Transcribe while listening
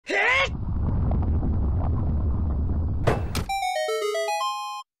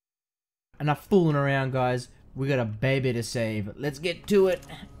enough fooling around, guys. We got a baby to save. Let's get to it.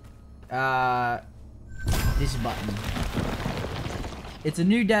 This button. It's a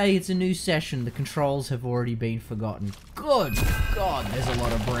new day, it's a new session. The controls have already been forgotten. Good God, there's a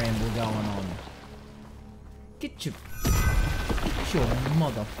lot of Bramble going on. Get your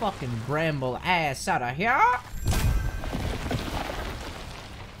motherfucking Bramble ass out of here.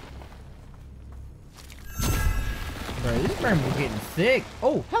 Bro, this Bramble's getting thick.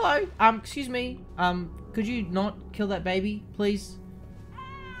 Oh, hello. Excuse me. Could you not kill that baby, please?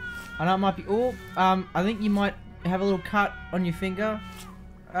 I know it might be. Oh, I think you might have a little cut on your finger.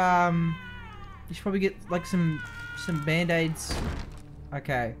 You should probably get like some band-aids.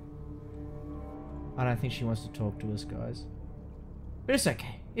 Okay. I don't think she wants to talk to us, guys. But it's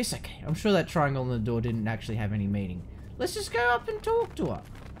okay. It's okay. I'm sure that triangle on the door didn't actually have any meaning. Let's just go up and talk to her.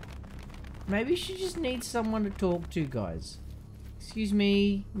 Maybe she just needs someone to talk to, guys. Excuse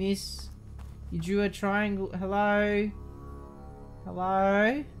me, miss. You drew a triangle. Hello?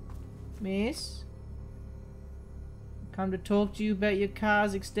 Hello? Miss? Come to talk to you about your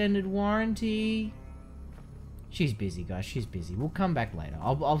car's extended warranty. She's busy, guys. She's busy. We'll come back later.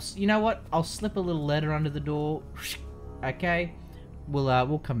 You know what? I'll slip a little letter under the door. Okay?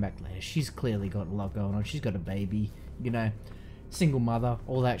 We'll come back later. She's clearly got a lot going on. She's got a baby, you know, single mother,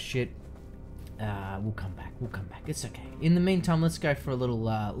 all that shit. We'll come back. We'll come back. It's okay. In the meantime, let's go for a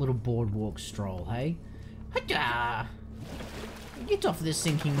little boardwalk stroll, hey? Hi-ya! Get off this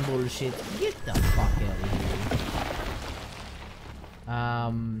sinking bullshit. Get the fuck out of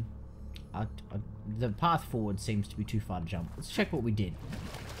here. The path forward seems to be too far to jump. Let's check what we did.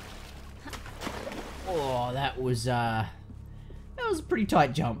 Oh, that was a pretty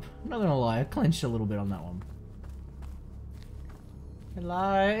tight jump. I'm not gonna lie, I clenched a little bit on that one.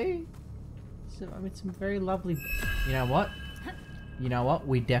 Hello? So, I mean, some very lovely... You know what? You know what?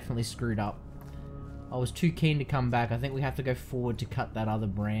 We definitely screwed up. I was too keen to come back. I think we have to go forward to cut that other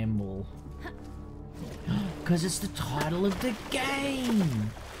Bramble. Because it's the title of the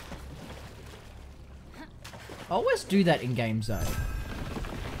game! I always do that in games, though.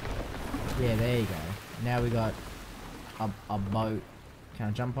 Yeah, there you go. Now we got a boat. Can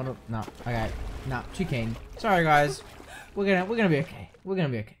I jump on it? No. Okay. No, too keen. Sorry, guys. We're gonna be okay. We're gonna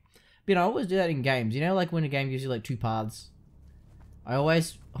be okay. But I always do that in games. You know, like when a game gives you like 2 paths. I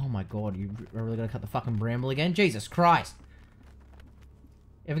always... Oh my god, you really gotta cut the fucking Bramble again? Jesus Christ!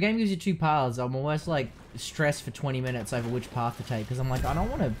 If a game gives you 2 paths, I'm always like stressed for 20 minutes over which path to take. Because I'm like, I don't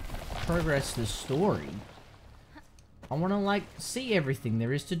want to progress the story. I want to like see everything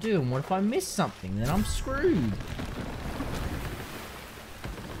there is to do. And what if I miss something? Then I'm screwed.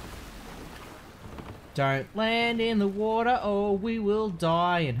 Don't land in the water or we will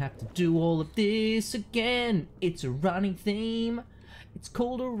die and have to do all of this again. It's a running theme. It's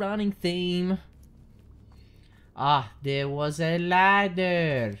called a running theme. Ah, there was a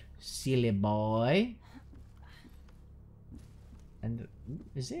ladder, silly boy. And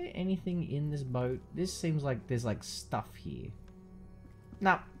is there anything in this boat? This seems like there's like stuff here.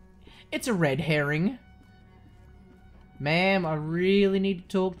 No, it's a red herring. Ma'am, I really need to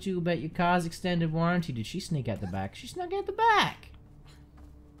talk to you about your car's extended warranty. Did she sneak out the back? She snuck out the back.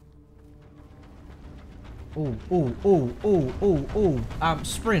 Oh, oh, oh, oh, oh, oh.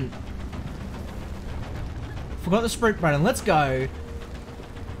 Sprint. Forgot the sprint button. Let's go.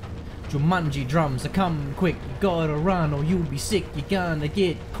 Jumanji drums are coming quick. You gotta run or you'll be sick. You're gonna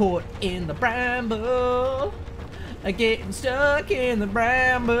get caught in the bramble. Getting stuck in the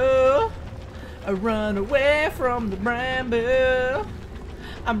bramble. I run away from the bramble.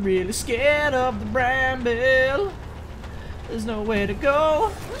 I'm really scared of the bramble. There's nowhere to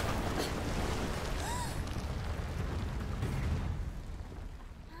go.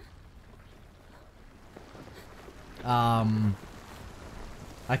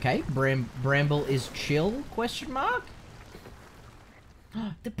 Okay, Bramble is chill, question mark?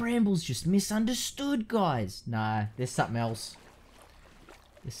 The Bramble's just misunderstood, guys. Nah, there's something else.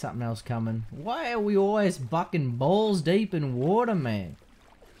 There's something else coming. Why are we always bucking balls deep in water, man?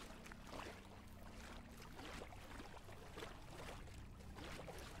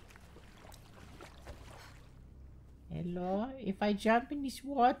 Hello? If I jump in this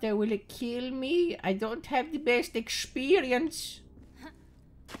water, will it kill me? I don't have the best experience.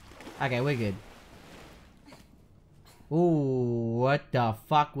 Okay, we're good. Ooh, what the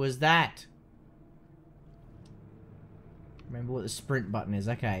fuck was that? Remember what the sprint button is.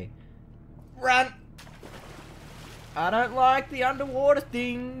 Okay. Run! I don't like the underwater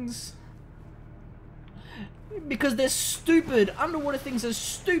things. Because they're stupid. Underwater things are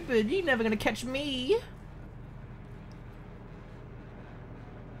stupid. You're never gonna catch me.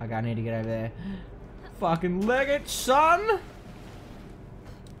 Okay, I need to get over there. Fucking leg it, son!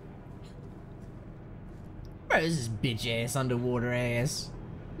 Bro, this is bitch ass underwater ass.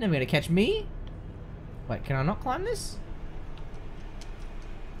 Never gonna catch me. Wait, can I not climb this?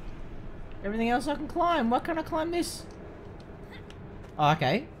 Everything else I can climb. Why can't I climb this? Oh,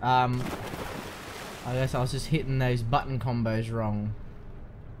 okay. I guess I was just hitting those button combos wrong.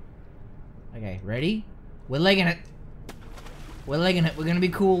 Okay, ready? We're legging it. We're legging it. We're gonna be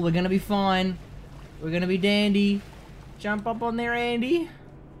cool. We're gonna be fine. We're gonna be dandy. Jump up on there, Andy.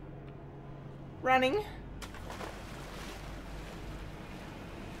 Running.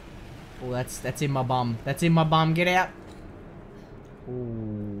 Oh, that's in my bum. That's in my bum. Get out.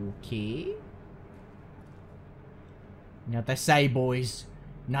 Okay. You know what they say, boys.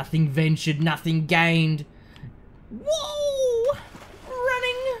 Nothing ventured, nothing gained. Whoa!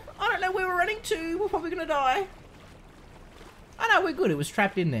 Running. I don't know where we're running to. We're probably gonna die. Oh no, we're good. It was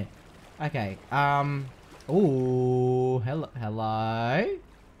trapped in there. Okay. Oh, hello.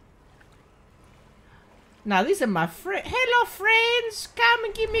 Now these are my friends. Hello, friends. Come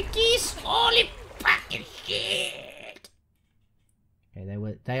and give me a kiss. Holy fucking shit.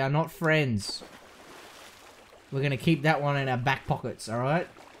 Okay, they are not friends. We're gonna keep that one in our back pockets, alright?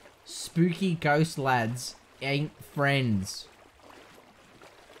 Spooky ghost lads ain't friends.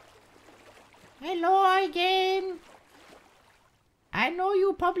 Hello again. I know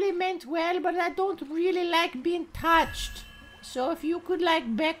you probably meant well, but I don't really like being touched. So if you could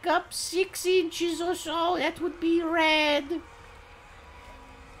like back up 6 inches or so, that would be rad.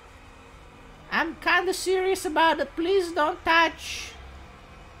 I'm kinda serious about it. Please don't touch.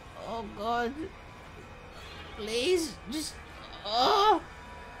 Oh god. Please, just... Oh!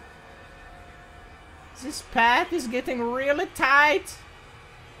 This path is getting really tight.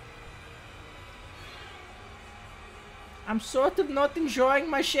 I'm sort of not enjoying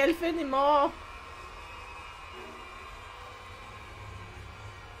myself anymore.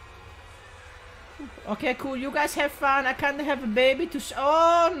 Okay, cool. You guys have fun. I kinda have a baby to...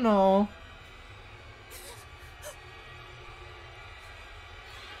 Oh, no.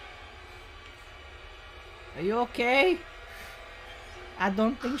 Are you okay? I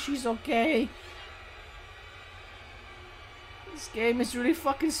don't think she's okay. This game is really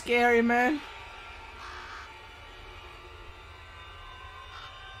fucking scary, man.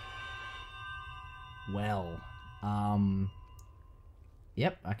 Well,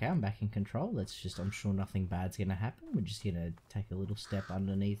 yep, okay, I'm back in control. Let's just, I'm sure nothing bad's gonna happen. We're just gonna take a little step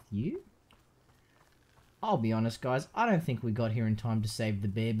underneath you. I'll be honest, guys, I don't think we got here in time to save the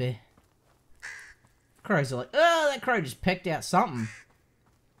baby. Crows are like, oh, that crow just pecked out something.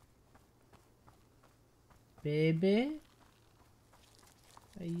 Baby?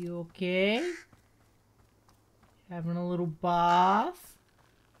 Are you okay? Having a little bath?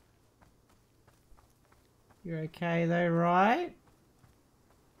 You're okay though, right?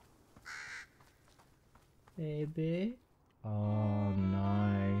 Baby? Oh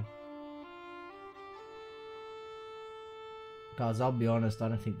no. Guys, I'll be honest, I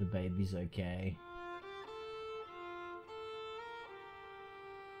don't think the baby's okay.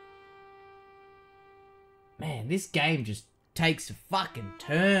 Man, this game just takes a fucking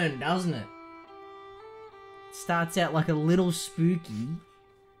turn, doesn't it? Starts out like a little spooky,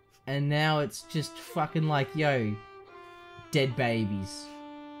 and now it's just fucking like, yo, dead babies.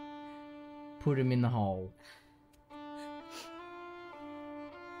 Put them in the hole.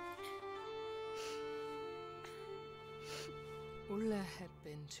 Ulla had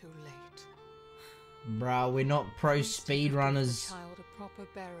been too late. Bruh, we're not pro speedrunners. Child a proper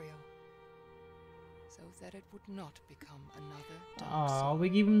burial, so that it would not become another dark Oh, soul. we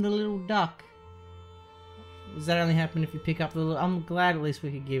give him the little duck. Does that only happen if you pick up the little... I'm glad at least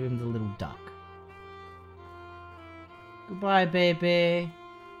we could give him the little duck. Goodbye, baby.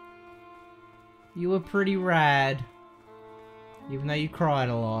 You were pretty rad. Even though you cried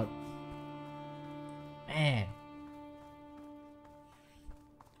a lot. Man.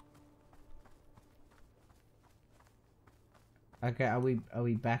 Okay, are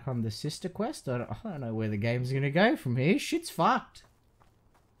we back on the sister quest? I don't know where the game's gonna go from here. Shit's fucked.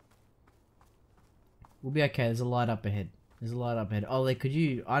 We'll be okay. There's a light up ahead. There's a light up ahead. Ollie, could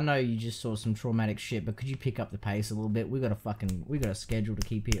you... I know you just saw some traumatic shit, but could you pick up the pace a little bit? We got a schedule to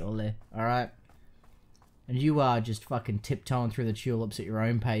keep here, Ollie. Alright? And you are just fucking tiptoeing through the tulips at your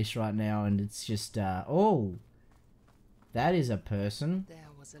own pace right now, and it's just, oh! That is a person. There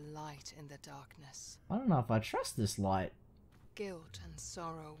was a light in the darkness. I don't know if I trust this light. Guilt and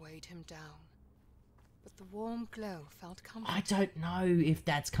sorrow weighed him down, but the warm glow felt comforting. I don't know if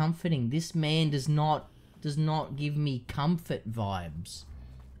that's comforting. This man does not give me comfort vibes.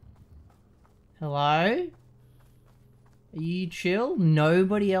 Hello? Are you chill?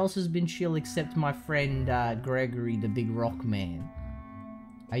 Nobody else has been chill except my friend Gregory, the big rock man.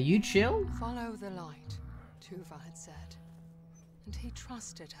 Are you chill? Follow the light, Tuva had said, and he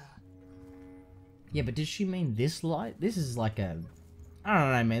trusted her. Yeah, but does she mean this light? This is like a... I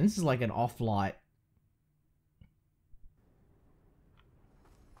don't know, man. This is like an off light.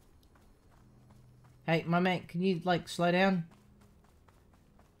 Hey, my man, can you, like, slow down?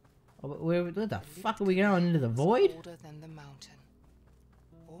 Where the fuck are we going? Into the void? Older than the mountain.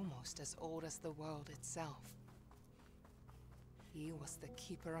 Almost as old as the world itself. He was the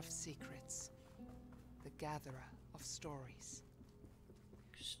keeper of secrets. The gatherer of stories.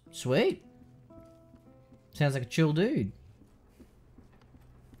 Sweet. Sounds like a chill dude.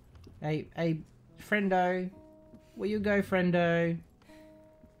 Hey, friendo. Where you go, friendo?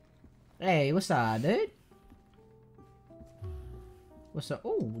 Hey, what's up, dude? What's up?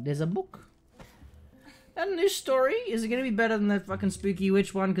 Oh, there's a book. And this story, is it gonna be better than that fucking spooky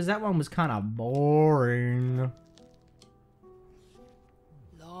witch one? Because that one was kind of boring.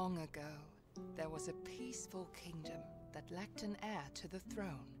 Long ago, there was a peaceful kingdom that lacked an heir to the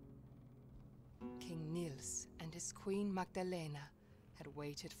throne. King Niels and his queen Magdalena had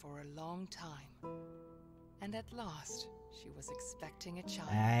waited for a long time. And at last, she was expecting a child.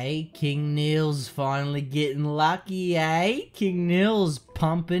 Hey, King Niels finally getting lucky, eh? King Niels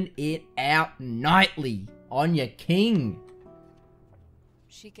pumping it out nightly on your king.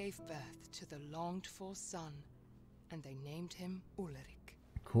 She gave birth to the longed-for son, and they named him Ulrich.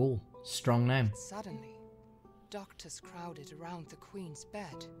 Cool. Strong name. Suddenly, doctors crowded around the queen's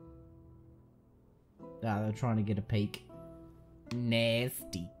bed. Ah, they're trying to get a peek.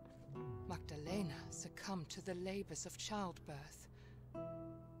 Nasty. Magdalena succumbed to the labors of childbirth.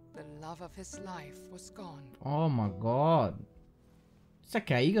 The love of his life was gone. Oh my god. It's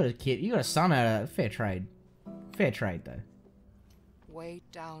okay, you got a kid, you got a son out of fair trade. Fair trade though. Weighed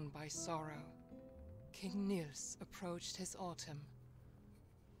down by sorrow, King Niels approached his autumn.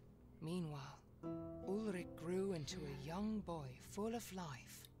 Meanwhile, Ulrich grew into a young boy full of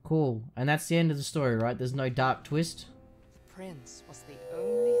life. Cool. And that's the end of the story, right? There's no dark twist? The prince was the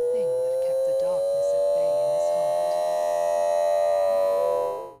only thing that kept the darkness at bay in his heart.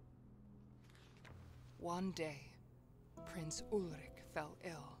 One day, Prince Ulrich fell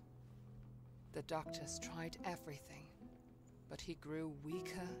ill. The doctors tried everything, but he grew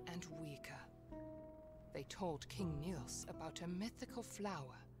weaker and weaker. They told King Niels about a mythical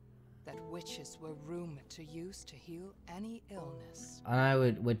flower that witches were rumored to use to heal any illness. I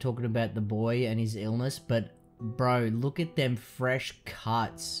know we're talking about the boy and his illness, but bro, look at them fresh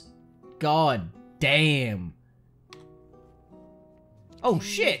cuts. God damn. Oh King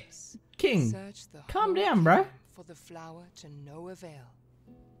shit. Niels King, searched the calm whole down, bro. kingdom for the flower to no avail,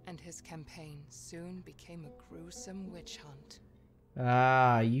 and his campaign soon became a gruesome witch hunt.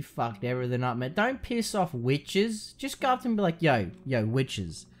 Ah, you fucked everything up, man. Don't piss off witches. Just go up to them and be like, yo,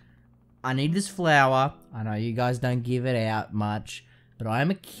 witches. I need this flower. I know you guys don't give it out much, but I am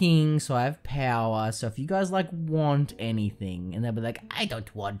a king, so I have power. So if you guys, like, want anything, and they'll be like, I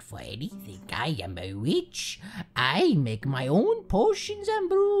don't want for anything. I am a witch. I make my own potions and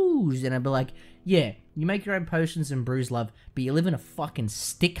brews. And I'll be like, yeah, you make your own potions and brews, love, but you live in a fucking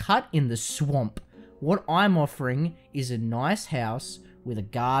stick hut in the swamp. What I'm offering is a nice house with a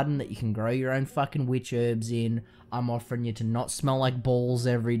garden that you can grow your own fucking witch herbs in. I'm offering you to not smell like balls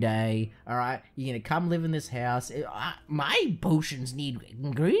every day. Alright? You're gonna come live in this house. My potions need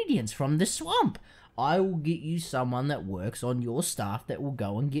ingredients from the swamp. I will get you someone that works on your staff that will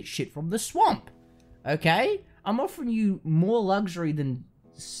go and get shit from the swamp. Okay? I'm offering you more luxury than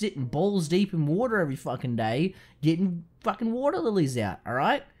sitting balls deep in water every fucking day, getting fucking water lilies out.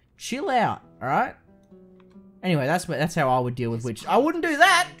 Alright? Chill out. Alright? Anyway, that's how I would deal with witches. I wouldn't do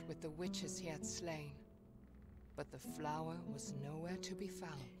that! With the witches he had slain, but the flower was nowhere to be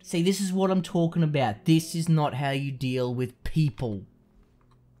found. See, this is what I'm talking about. This is not how you deal with people.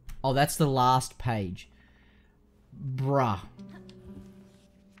 Oh, that's the last page. Bruh.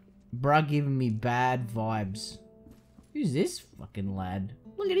 Bruh giving me bad vibes. Who's this fucking lad?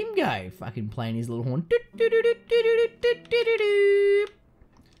 Look at him go. Fucking playing his little horn.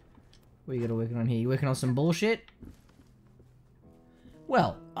 What are you working on here? You working on some bullshit?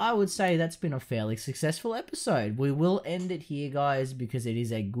 Well, I would say that's been a fairly successful episode. We will end it here, guys, because it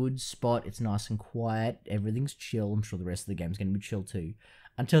is a good spot. It's nice and quiet. Everything's chill. I'm sure the rest of the game's going to be chill too.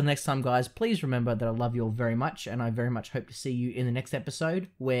 Until next time, guys, please remember that I love you all very much, and I very much hope to see you in the next episode,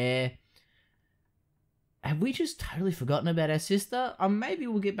 where... Have we just totally forgotten about our sister? Maybe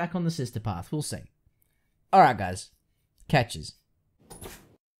we'll get back on the sister path. We'll see. Alright, guys. Catches.